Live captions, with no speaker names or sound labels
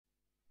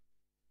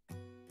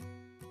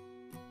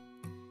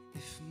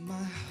If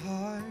my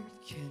heart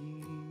can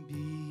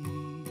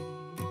beat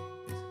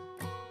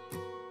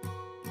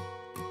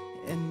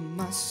and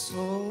my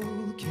soul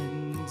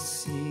can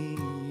sing,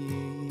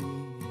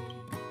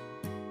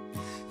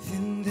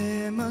 then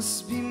there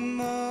must be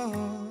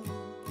more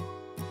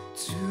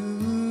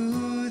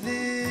to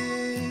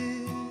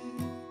this.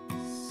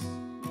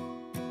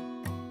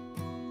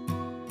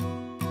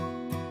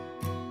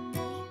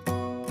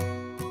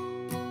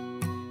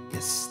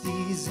 Yes,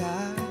 these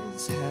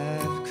eyes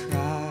have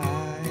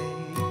cried,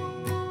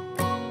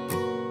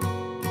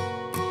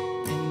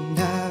 and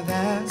I've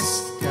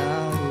asked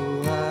God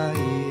why.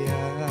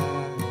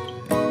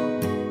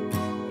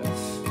 I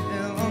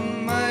fell on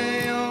my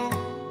own,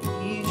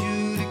 need you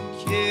to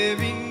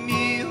carry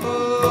me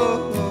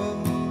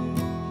home.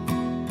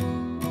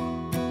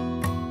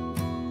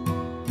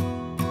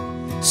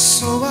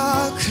 So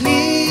I'll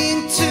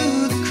cling to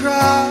the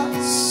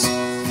cross,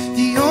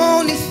 the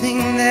only thing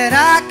that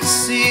I can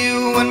see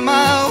when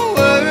my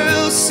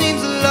world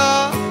seems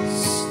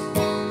lost.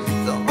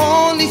 The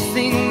only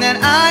thing that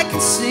I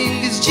can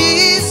sing is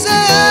Jesus.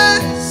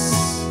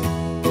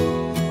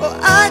 Oh,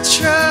 I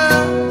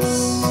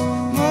trust.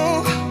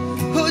 Oh,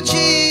 oh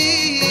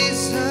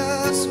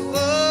Jesus.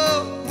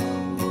 Oh.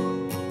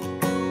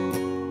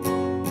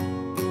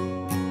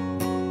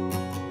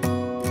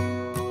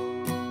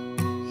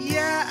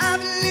 Yeah,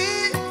 I've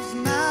lived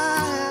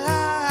my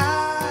life,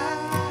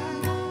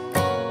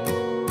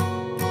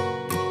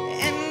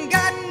 and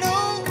God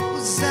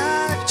knows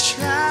I've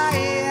tried,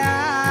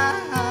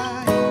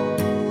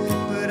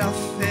 but I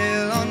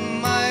fell on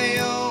my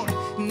own,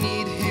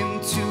 need Him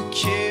to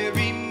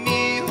carry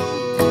me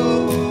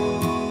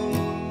home.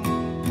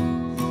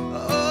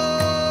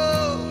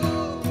 Oh,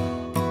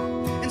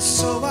 and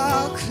so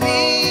I'll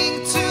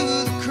cling to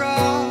the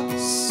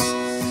cross,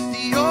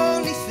 the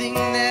only thing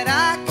that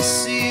I can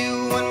see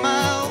when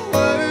my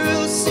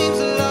world seems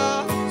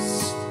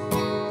lost.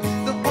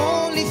 The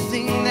only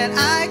thing that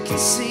I can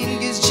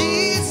sing is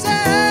Jesus.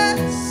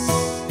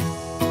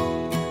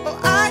 Oh,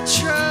 I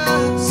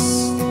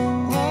trust.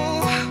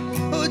 Oh,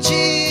 oh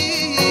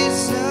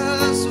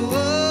Jesus.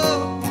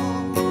 Oh.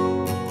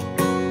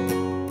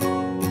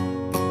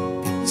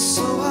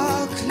 So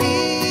I'll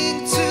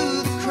cling to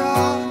the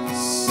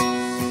cross,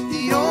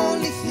 the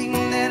only thing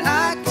that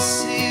I can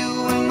see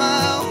when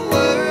my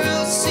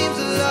world seems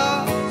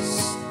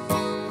lost.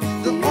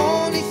 The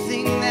only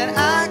thing that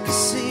I can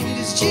sing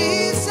is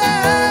Jesus.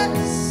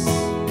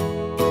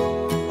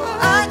 Oh,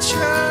 I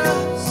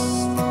trust.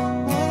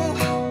 Oh,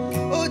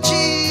 oh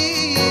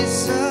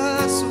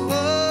Jesus. Oh.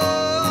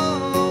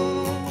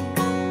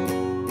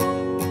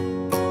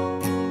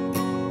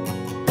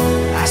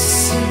 I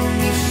see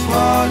me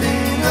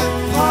falling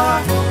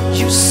apart.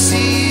 You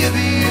see a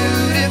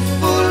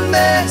beautiful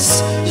mess.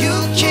 You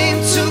came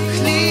to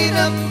clean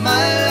up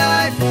my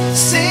life,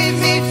 save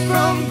me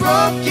from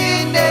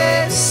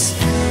brokenness.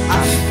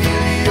 I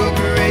feel your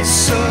grace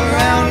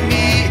surround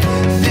me.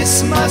 This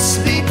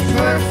must be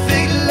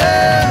perfect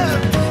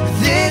love.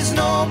 There's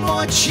no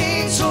more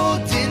chains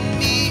holding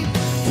me.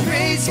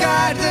 Praise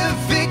God, the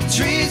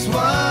victory's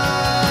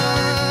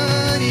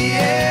won.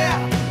 Yeah,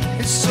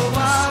 and so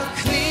I'll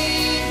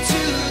cling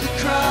to the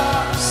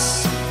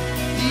cross,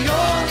 the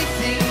only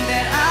thing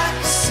that I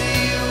can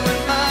see when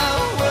my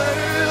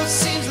world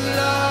seems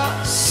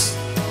lost.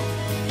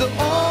 The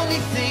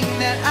only thing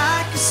that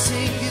I can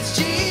sing is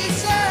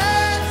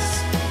Jesus.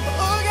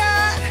 Oh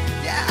God,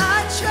 yeah, I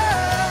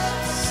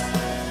trust.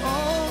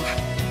 Oh,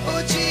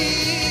 oh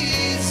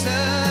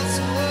Jesus.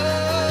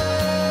 Oh,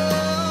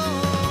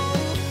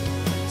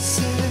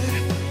 said,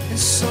 and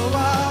so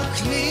I'll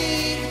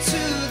cling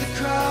to the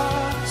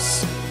cross,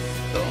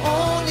 the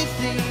only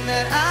thing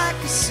that I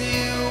can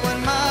see when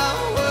my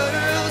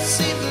world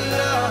seems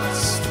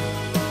lost.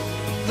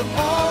 The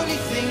only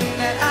thing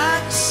that I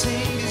can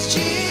sing is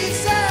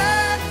Jesus.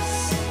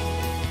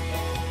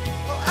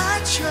 Oh, I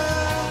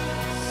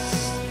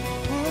trust.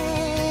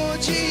 Oh,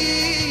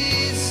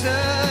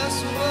 Jesus.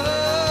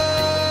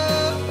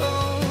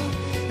 Oh,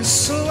 and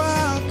so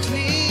I'll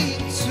cling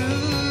to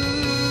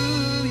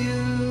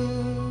you.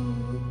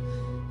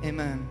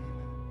 Amen.